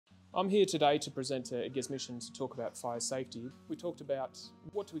I'm here today to present Edgar's mission to talk about fire safety. We talked about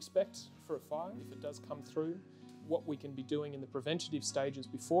what to expect for a fire if it does come through, what we can be doing in the preventative stages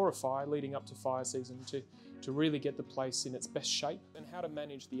before a fire leading up to fire season to really get the place in its best shape, and how to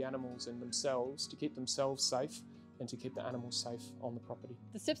manage the animals and themselves to keep themselves safe and to keep the animals safe on the property.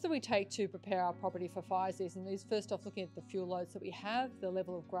 The steps that we take to prepare our property for fire season is first off looking at the fuel loads that we have, the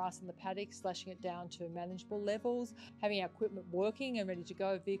level of grass in the paddock, slashing it down to manageable levels, having our equipment working and ready to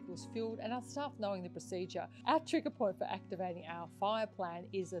go, vehicles fueled, and our staff knowing the procedure. Our trigger point for activating our fire plan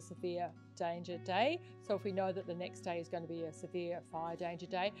is a severe danger day. So if we know that the next day is going to be a severe fire danger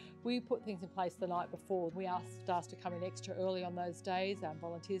day, we put things in place the night before. We ask staff to come in extra early on those days, our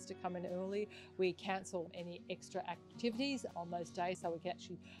volunteers to come in early. We cancel any extra activities on those days so we can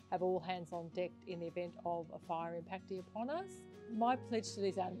actually have all hands on deck in the event of a fire impacting upon us. My pledge to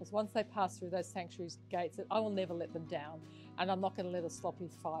these animals, once they pass through those sanctuary gates, that I will never let them down, and I'm not going to let a sloppy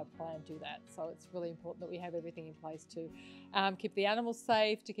fire plan do that. So it's really important that we have everything in place to keep the animals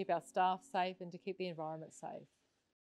safe, to keep our staff safe, and to keep the environment safe.